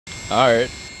Alright,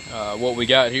 what we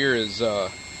got here is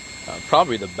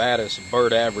probably the baddest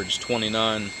bird average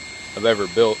 29 I've ever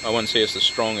built. I wouldn't say it's the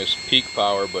strongest peak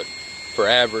power, but for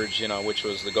average, which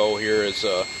was the goal here, is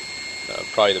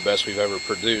probably the best we've ever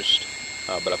produced.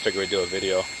 But I figured we'd do a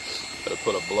video. Gotta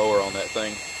put a blower on that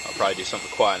thing. I'll probably do something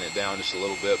to quieten it down just a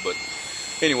little bit. But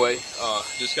anyway,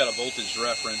 just got a voltage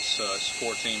reference. It's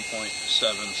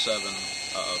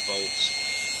 14.77 volts.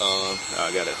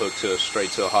 I got it hooked straight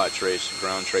to a hot trace,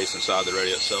 ground trace inside the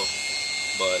radio itself.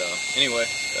 But anyway,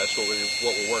 that's what we're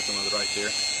working with right there.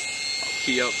 I'll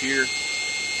key up here.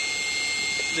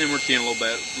 And then we're keying a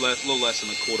little less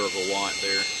than a quarter of a watt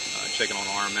there. Checking on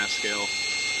the RMS scale.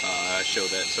 I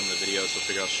showed that in some of the videos, so I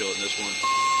figure I'll show it in this one.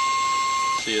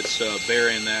 See, it's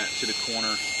burying that to the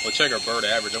corner. We'll check our bird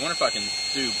average. I wonder if I can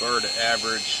do bird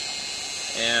average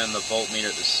and the voltmeter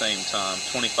at the same time.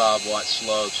 25 watt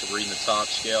slug, so reading the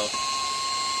top scale.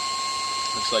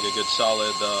 Looks like a good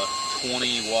solid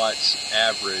 20 watts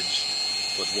average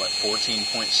with what,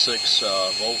 14.6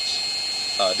 volts.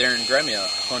 Darren, grab me a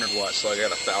 100 watt slug. I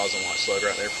got a 1,000 watt slug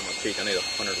right there from a peak. I need a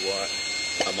 100 watt.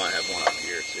 I might have one up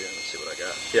here too. Let's see what I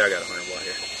got. Yeah, I got a 100 watt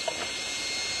here.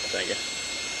 Thank you.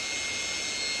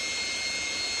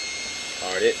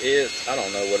 Alright, it is, I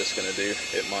don't know what it's going to do.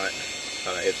 It might,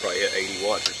 it'd probably hit 80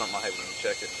 watts or something. I haven't even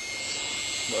checked it.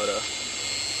 But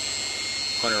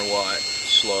 100 watt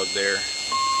slug there.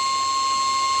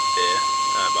 Yeah,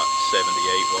 about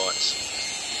 78 watts.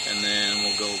 And then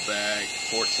we'll go back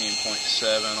 14.7.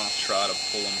 I'll try to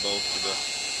pull them both to the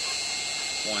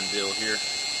one deal here.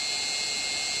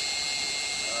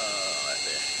 Right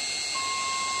there.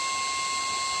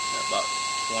 About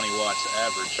 20 watts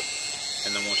average.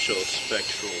 And then we'll show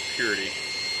spectral purity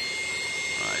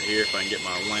right here. If I can get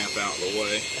my lamp out of the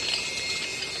way,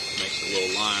 makes a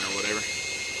little line or whatever. You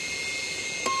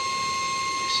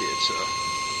see, it's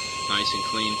nice and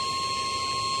clean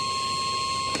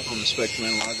on the spectrum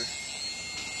analyzer.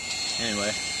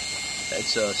 Anyway,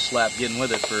 that's slap getting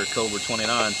with it for Cobra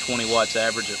 29. 20 watts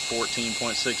average at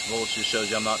 14.6 volts. Just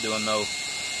shows you I'm not doing no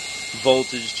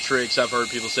voltage tricks. I've heard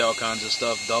people say all kinds of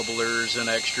stuff, doublers and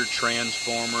extra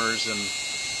transformers and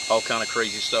all kind of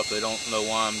crazy stuff. They don't know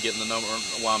why I'm getting the number,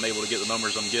 why I'm able to get the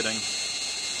numbers I'm getting.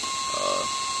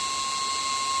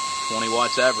 20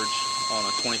 watts average on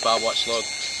a 25 watt slug.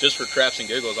 Just for craps and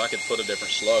giggles, I could put a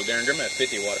different slug. Darren, give me a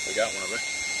 50 watt if we got one of it.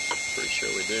 Pretty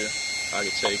sure we do. I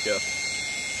could take try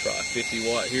a 50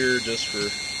 watt here just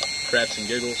for craps and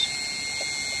giggles.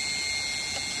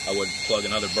 I would plug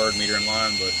another bird meter in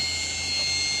line, but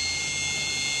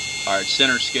alright,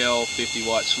 center scale, 50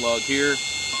 watt slug here.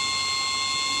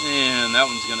 And that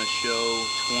one's going to show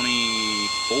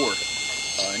 24.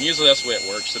 And usually that's the way it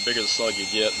works. The bigger the slug you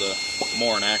get, the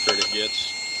more inaccurate it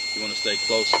gets. You want to stay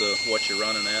close to what you're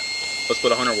running at. Let's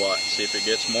put 100 watt, see if it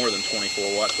gets more than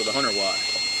 24 watts with 100 watt.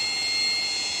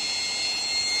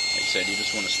 Like I said, you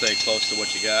just want to stay close to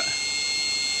what you got.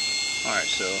 Alright,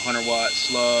 so 100 watt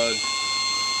slug.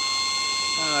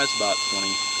 It's about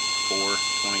 24,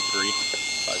 23.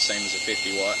 About the same as a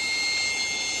 50 watt.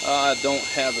 I don't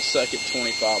have a second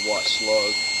 25 watt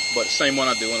slug, but same one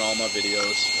I do in all my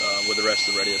videos with the rest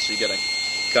of the radio, so you gotta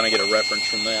kind of get a reference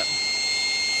from that.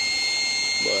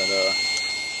 But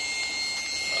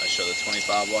I show the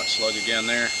 25 watt slug again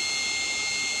there,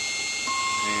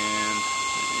 and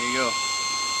there you go,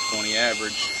 20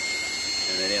 average,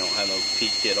 and they don't have no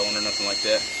peak kit on or nothing like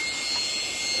that.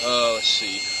 Let's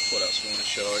see, what else we want to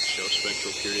show? Let's show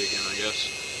spectral purity again, I guess.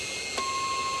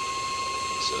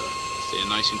 Staying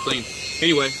nice and clean.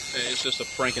 Anyway, it's just a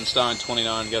Frankenstein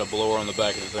 29. Got a blower on the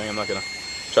back of the thing. I'm not gonna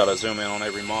try to zoom in on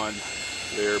every mod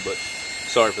there, but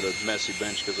sorry for the messy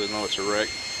bench because I know it's a wreck.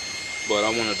 But I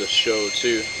wanted to show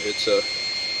too. It's a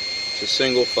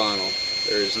single final.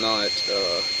 There is not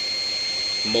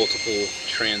multiple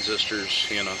transistors,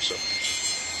 so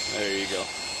there you go.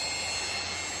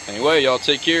 Anyway, y'all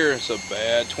take care. It's a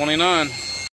bad 29.